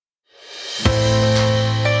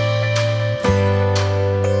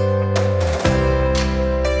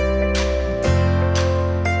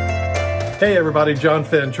Hey everybody, John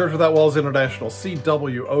Fenn, Church Without Walls International,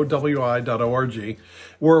 CWOWI.org.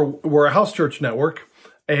 We're a house church network,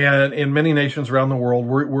 and in many nations around the world,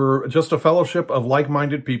 we're just a fellowship of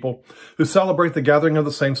like-minded people who celebrate the gathering of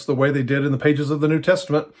the saints the way they did in the pages of the New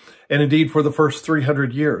Testament, and indeed for the first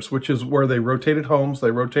 300 years, which is where they rotated homes, they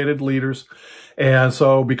rotated leaders. And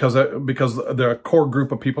so because they're a core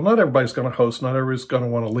group of people, not everybody's going to host, not everybody's going to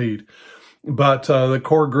want to lead. But the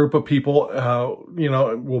core group of people,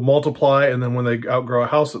 will multiply, and then when they outgrow a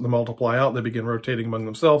house that they multiply out, they begin rotating among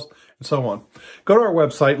themselves, and so on. Go to our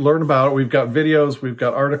website, learn about it. We've got videos, we've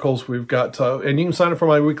got articles, we've got, and you can sign up for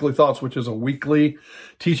my Weekly Thoughts, which is a weekly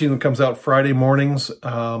teaching that comes out Friday mornings,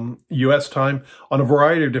 U.S. time, on a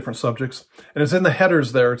variety of different subjects. And it's in the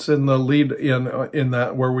headers there. It's in the lead in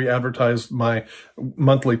that where we advertise my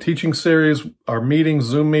monthly teaching series, our meetings,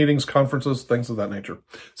 Zoom meetings, conferences, things of that nature.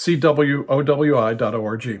 CWOWI.org.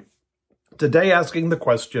 Today, asking the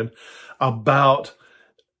question about,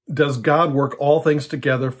 does God work all things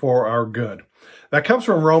together for our good? That comes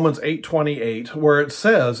from Romans 8:28, where it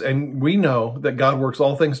says, and we know that God works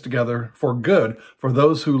all things together for good for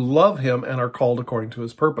those who love him and are called according to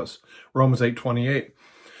his purpose. Romans 8:28.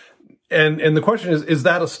 And the question is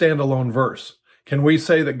that a standalone verse? Can we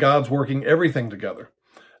say that God's working everything together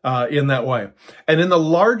in that way? And in the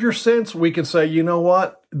larger sense, we can say, you know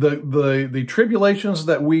what? The tribulations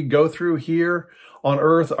that we go through here on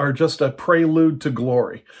earth are just a prelude to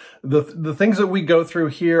glory. The things that we go through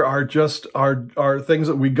here are just are things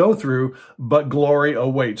that we go through, but glory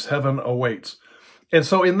awaits, heaven awaits. And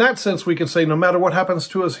so in that sense, we can say no matter what happens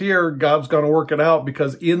to us here, God's going to work it out,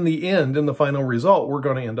 because in the end, in the final result, we're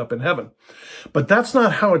going to end up in heaven. But that's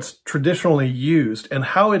not how it's traditionally used, and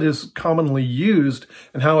how it is commonly used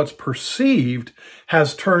and how it's perceived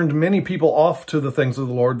has turned many people off to the things of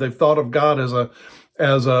the Lord. They've thought of God as a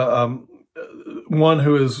one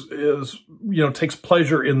who is takes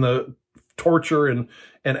pleasure in the torture and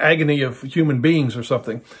agony of human beings or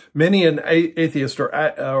something. Many an atheist or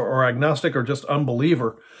agnostic or just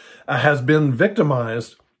unbeliever has been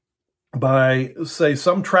victimized by, say,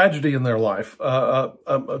 some tragedy in their life, a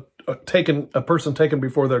person taken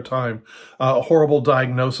before their time, a horrible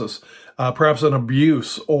diagnosis, perhaps an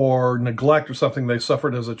abuse or neglect or something they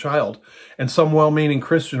suffered as a child. And some well-meaning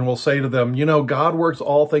Christian will say to them, God works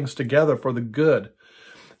all things together for the good.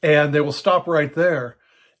 And they will stop right there.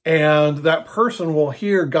 And that person will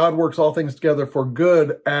hear God works all things together for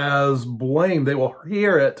good as blame. They will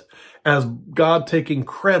hear it as God taking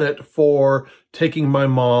credit for taking my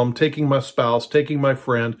mom, taking my spouse, taking my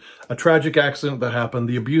friend, a tragic accident that happened,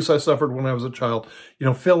 the abuse I suffered when I was a child,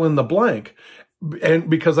 fill in the blank. And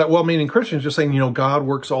because that well-meaning Christian is just saying, God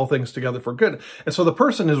works all things together for good. And so the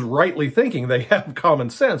person is rightly thinking, they have common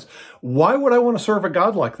sense. Why would I want to serve a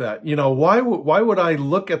God like that? Why would I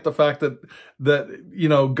look at the fact that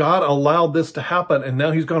God allowed this to happen and now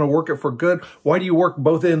he's going to work it for good? Why do you work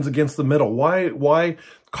both ends against the middle? Why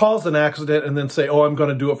cause an accident and then say, oh, I'm going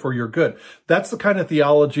to do it for your good? That's the kind of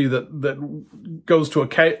theology that goes to a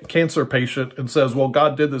cancer patient and says, well,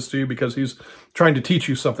 God did this to you because he's trying to teach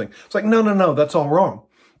you something. It's like, no, that's all wrong.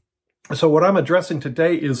 So what I'm addressing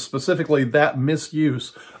today is specifically that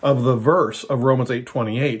misuse of the verse of Romans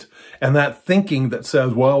 8:28 and that thinking that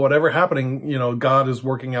says, well, whatever happening, God is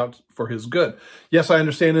working out for his good. Yes, I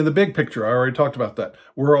understand in the big picture. I already talked about that.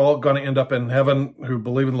 We're all going to end up in heaven who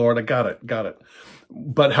believe in the Lord. I got it.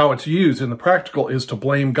 But how it's used in the practical is to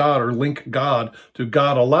blame God or link God to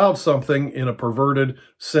God allowed something in a perverted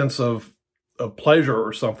sense of pleasure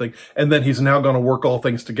or something, and then he's now going to work all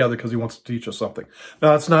things together because he wants to teach us something.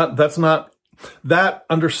 Now, that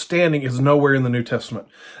understanding is nowhere in the New Testament.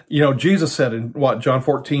 Jesus said in John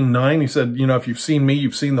 14:9, he said, if you've seen me,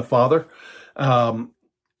 you've seen the Father. In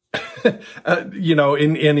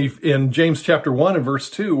James chapter 1 and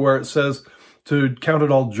verse 2, where it says to count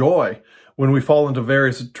it all joy when we fall into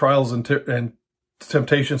various trials and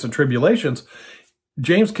temptations and tribulations,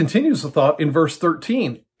 James continues the thought in verse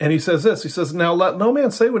 13, and he says this. He says, now let no man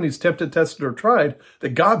say when he's tempted, tested, or tried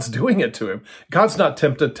that God's doing it to him. God's not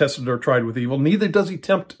tempted, tested, or tried with evil. Neither does he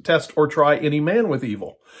tempt, test, or try any man with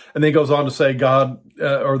evil. And then he goes on to say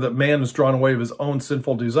that man is drawn away of his own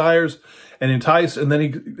sinful desires and enticed. And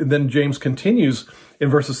then James continues in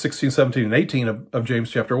verses 16, 17, and 18 of James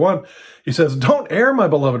chapter 1. He says, don't err, my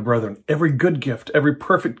beloved brethren. Every good gift, every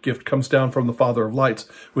perfect gift comes down from the Father of lights,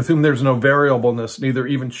 with whom there's no variableness, neither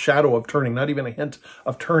even shadow of turning, not even a hint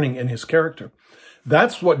of turning in his character.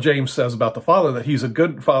 That's what James says about the Father, that he's a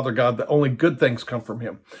good Father God, that only good things come from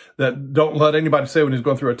him. That don't let anybody say when he's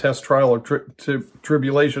going through a test, trial, or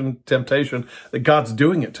tribulation, temptation, that God's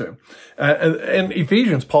doing it to him. And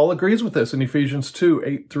Ephesians, Paul agrees with this in Ephesians 2,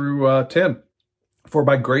 8 through 10. For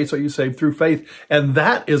by grace are you saved through faith, and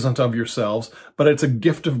that isn't of yourselves, but it's a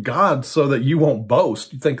gift of God so that you won't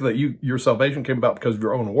boast. You think that your salvation came about because of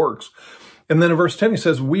your own works. And then in verse 10, he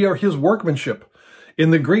says, we are his workmanship.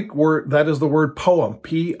 In the Greek word, that is the word poem,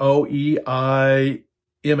 Poeima, I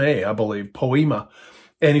believe, poema.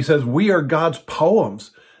 And he says, we are God's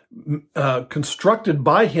poems, constructed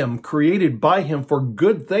by him, created by him for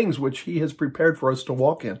good things, which he has prepared for us to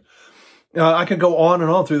walk in. I could go on and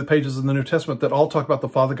on through the pages of the New Testament that all talk about the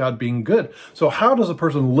Father God being good. So how does a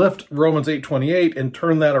person lift Romans 8:28 and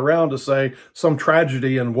turn that around to say some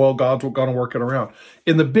tragedy and, well, God's going to work it around?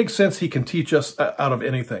 In the big sense, he can teach us out of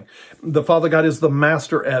anything. The Father God is the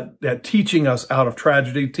master at teaching us out of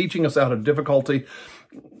tragedy, teaching us out of difficulty.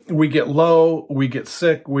 We get low, we get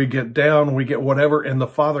sick, we get down, we get whatever, and the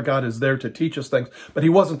Father God is there to teach us things, but he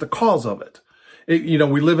wasn't the cause of it. We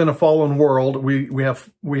live in a fallen world. We have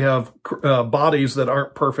bodies that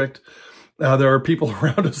aren't perfect. There are people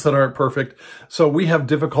around us that aren't perfect. So we have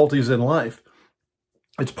difficulties in life.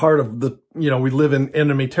 It's part of we live in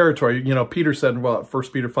enemy territory. Peter said, well, 1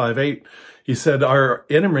 Peter 5:8, he said, our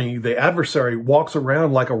enemy, the adversary, walks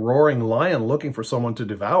around like a roaring lion looking for someone to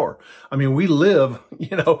devour. I mean, we live,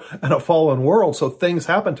 in a fallen world, so things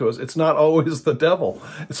happen to us. It's not always the devil.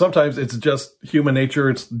 Sometimes it's just human nature.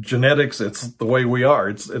 It's genetics. It's the way we are.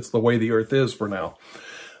 It's the way the earth is for now.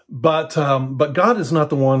 But God is not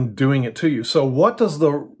the one doing it to you. So what does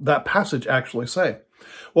that passage actually say?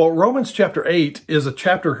 Well, Romans chapter 8 is a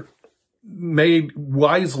chapter made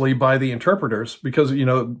wisely by the interpreters because,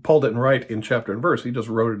 Paul didn't write in chapter and verse. He just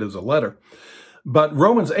wrote it as a letter. But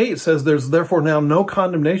Romans 8 says there's therefore now no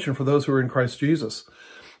condemnation for those who are in Christ Jesus,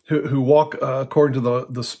 who walk according to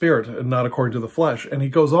the Spirit and not according to the flesh. And he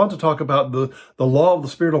goes on to talk about the law of the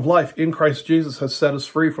Spirit of life in Christ Jesus has set us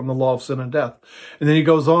free from the law of sin and death. And then he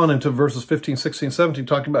goes on into verses 15, 16, 17,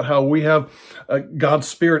 talking about how we have God's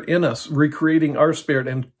Spirit in us, recreating our spirit,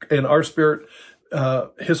 and our spirit,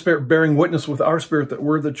 his Spirit bearing witness with our spirit that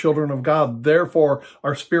we're the children of God. Therefore,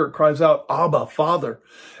 our spirit cries out, Abba, Father.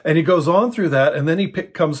 And he goes on through that, and then he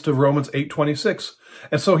comes to Romans 8:26.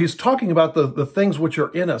 And so he's talking about the things which are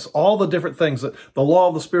in us, all the different things, that the law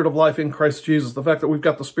of the Spirit of life in Christ Jesus, the fact that we've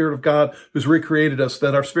got the Spirit of God who's recreated us,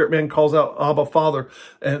 that our spirit man calls out Abba, Father,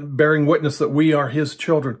 and bearing witness that we are his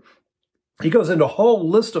children. He goes into a whole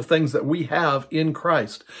list of things that we have in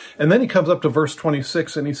Christ. And then he comes up to verse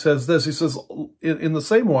 26 and he says this, he says, in the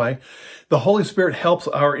same way, the Holy Spirit helps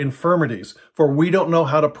our infirmities, for we don't know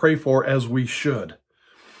how to pray for as we should.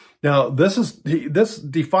 Now, this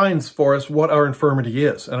defines for us what our infirmity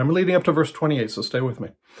is. And I'm leading up to verse 28, so stay with me.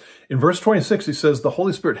 In verse 26, he says, the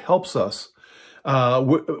Holy Spirit helps us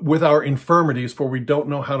with our infirmities, for we don't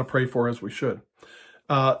know how to pray for as we should.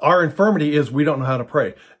 Our infirmity is we don't know how to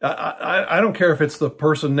pray. I don't care if it's the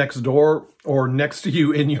person next door or next to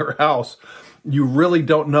you in your house. You really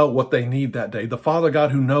don't know what they need that day. The Father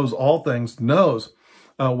God who knows all things knows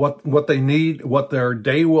what they need, what their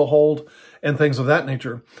day will hold, and things of that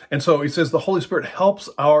nature. And so he says the Holy Spirit helps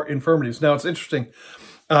our infirmities. Now it's interesting.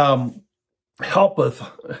 Helpeth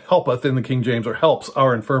in the King James, or helps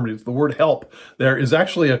our infirmities. The word help there is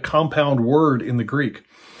actually a compound word in the Greek.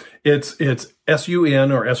 It's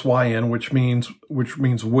S-U-N or S-Y-N, which means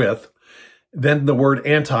with. Then the word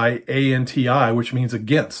anti, A-N-T-I, which means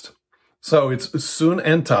against. So it's sun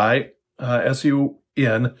anti,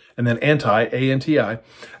 S-U-N, and then anti, A-N-T-I.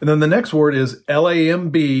 And then the next word is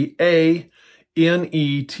L-A-M-B-A-N-E-T-A-I,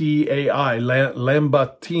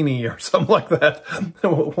 Lambatini or something like that.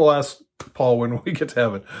 We'll ask Paul when we get to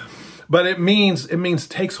heaven. But it means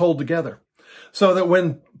takes hold together. So that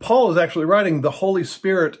when Paul is actually writing, the Holy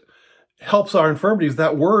Spirit helps our infirmities,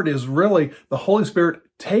 that word is really the Holy Spirit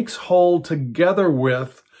takes hold together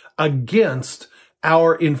with, against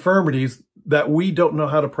our infirmities that we don't know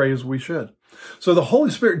how to pray as we should. So the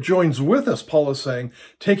Holy Spirit joins with us, Paul is saying,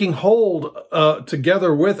 taking hold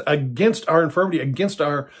together with, against our infirmity, against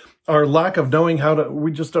our lack of knowing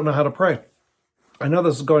we just don't know how to pray. I know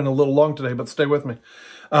this is going a little long today, but stay with me.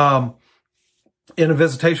 In a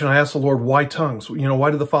visitation, I asked the Lord, why tongues?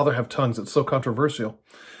 Why did the Father have tongues? It's so controversial.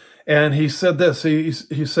 And he said this, he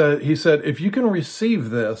said, if you can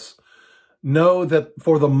receive this, know that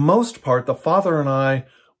for the most part, the Father and I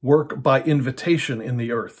work by invitation in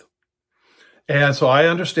the earth. And so I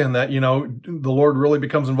understand that, the Lord really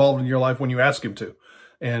becomes involved in your life when you ask him to.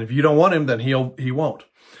 And if you don't want him, then he won't.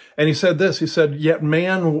 And he said this, he said, yet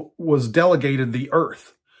man was delegated the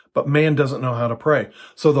earth, but man doesn't know how to pray.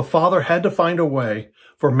 So the Father had to find a way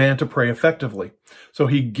for man to pray effectively. So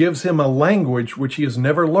he gives him a language which he has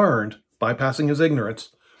never learned, bypassing his ignorance,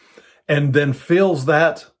 and then fills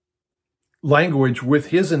that language with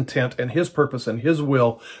his intent and his purpose and his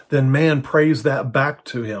will. Then man prays that back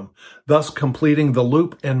to him, thus completing the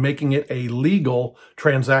loop and making it a legal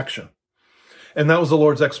transaction. And that was the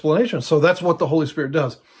Lord's explanation. So that's what the Holy Spirit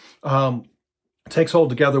does. Takes hold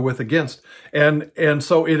together with against. And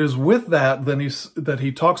so it is with that then that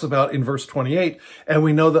he talks about in verse 28, and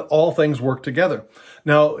we know that all things work together.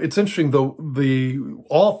 Now, it's interesting, the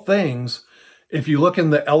all things, if you look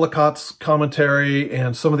in the Ellicott's commentary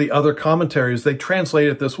and some of the other commentaries, they translate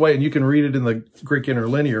it this way, and you can read it in the Greek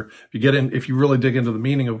interlinear if you really dig into the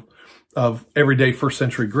meaning of everyday first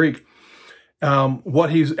century Greek.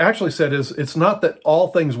 What he's actually said is, it's not that all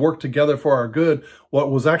things work together for our good. What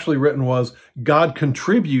was actually written was, God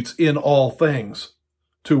contributes in all things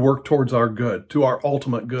to work towards our good, to our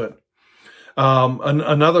ultimate good.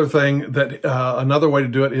 Another thing another way to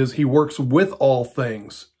do it is, he works with all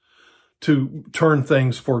things to turn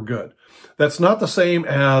things for good. That's not the same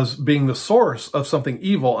as being the source of something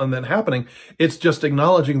evil and then happening. It's just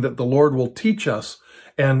acknowledging that the Lord will teach us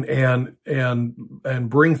and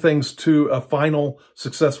bring things to a final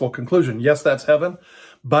successful conclusion. Yes, that's heaven,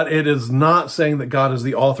 but it is not saying that God is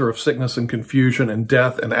the author of sickness and confusion and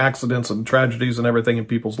death and accidents and tragedies and everything in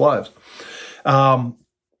people's lives.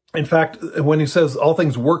 In fact, when he says all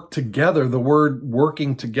things work together, the word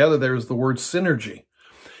working together there is the word synergy.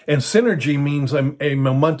 And synergy means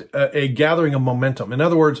a gathering of momentum. In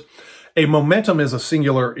other words, a momentum is a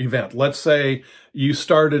singular event. Let's say you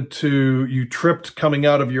tripped coming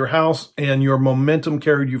out of your house, and your momentum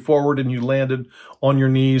carried you forward, and you landed on your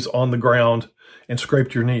knees on the ground and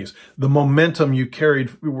scraped your knees. The momentum you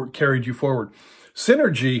carried you forward.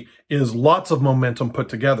 Synergy is lots of momentum put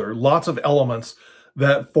together, lots of elements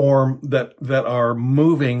that are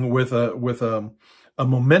moving with a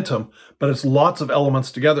momentum, but it's lots of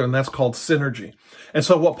elements together, and that's called synergy. And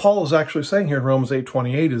so what Paul is actually saying here in Romans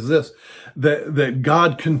 8:28 is this, that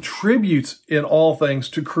God contributes in all things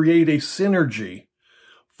to create a synergy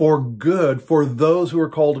for good for those who are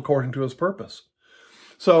called according to his purpose.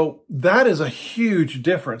 So that is a huge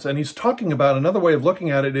difference. And he's talking about, another way of looking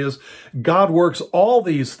at it is, God works all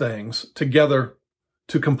these things together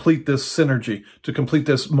to complete this synergy, to complete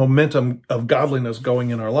this momentum of godliness going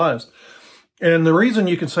in our lives. And the reason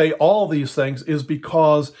you can say all these things is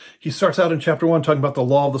because he starts out in chapter 1 talking about the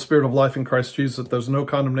law of the Spirit of life in Christ Jesus, that there's no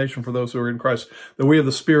condemnation for those who are in Christ, that we have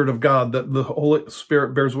the Spirit of God, that the Holy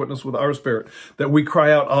Spirit bears witness with our spirit, that we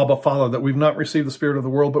cry out, Abba, Father, that we've not received the spirit of the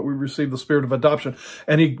world, but we received the spirit of adoption.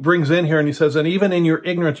 And he brings in here and he says, and even in your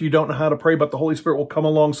ignorance, you don't know how to pray, but the Holy Spirit will come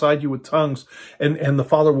alongside you with tongues, and the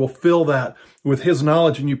Father will fill that with his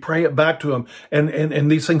knowledge, and you pray it back to him.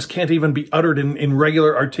 And these things can't even be uttered in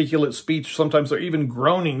regular articulate speech. Sometimes they're even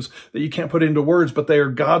groanings that you can't put into words, but they are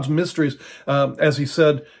God's mysteries. As he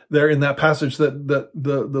said there in that passage, that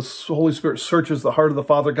the Holy Spirit searches the heart of the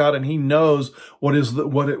Father God, and he knows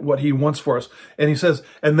what he wants for us. And he says,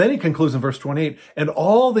 and then he concludes in verse 28, and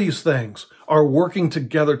all these things are working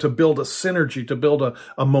together to build a synergy, to build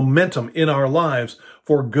a momentum in our lives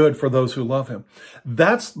for good for those who love him.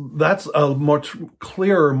 That's a much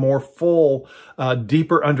clearer, more full,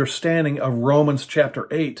 deeper understanding of Romans chapter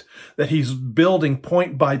 8, that he's building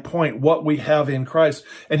point by point what we have in Christ.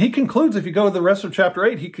 And he concludes, if you go to the rest of chapter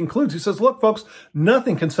 8, he concludes, he says, look, folks,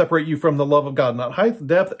 nothing can separate you from the love of God, not height,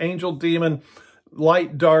 depth, angel, demon,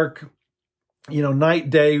 light, dark, night,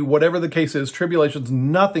 day, whatever the case is, tribulations,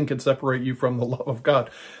 nothing can separate you from the love of God.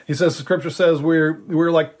 He says, the scripture says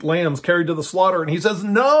we're like lambs carried to the slaughter. And he says,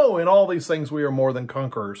 no, in all these things we are more than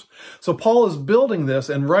conquerors. So Paul is building this,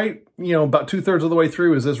 and right, about 2/3 of the way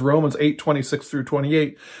through is this Romans 8:26 through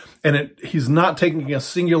 28. And he's not taking a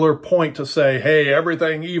singular point to say, hey,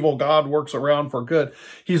 everything evil, God works around for good.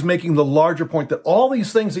 He's making the larger point that all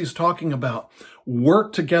these things he's talking about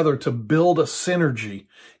work together to build a synergy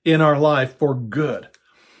in our life for good.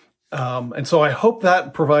 And so I hope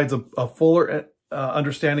that provides a fuller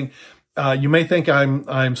understanding. You may think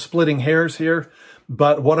I'm splitting hairs here,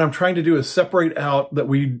 but what I'm trying to do is separate out that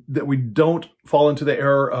we don't fall into the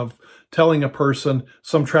error of telling a person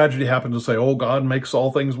some tragedy happened to say, oh, God makes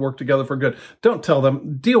all things work together for good. Don't tell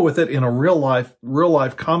them. Deal with it in a real life,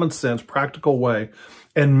 common sense, practical way,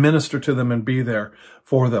 and minister to them and be there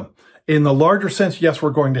for them. In the larger sense, yes, we're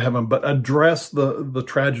going to heaven, but address the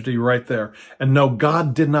tragedy right there and know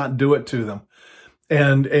God did not do it to them.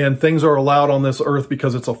 and things are allowed on this earth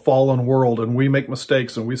because it's a fallen world, and we make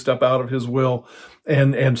mistakes and we step out of his will,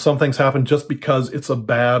 and some things happen just because it's a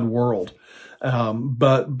bad world.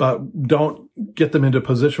 But don't get them into a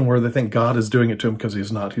position where they think God is doing it to him, because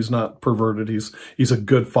he's not. He's not perverted. He's a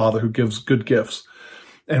good father who gives good gifts.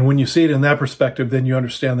 And when you see it in that perspective, then you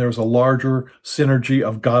understand there's a larger synergy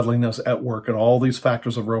of godliness at work, and all these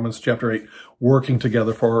factors of Romans chapter 8 working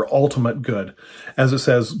together for our ultimate good. As it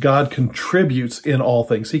says, God contributes in all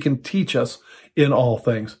things. He can teach us in all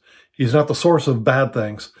things. He's not the source of bad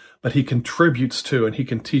things, but he contributes to, and he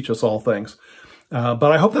can teach us all things.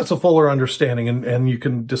 But I hope that's a fuller understanding, and you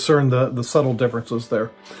can discern the subtle differences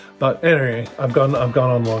there. But anyway, I've gone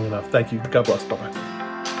on long enough. Thank you. God bless. Bye-bye.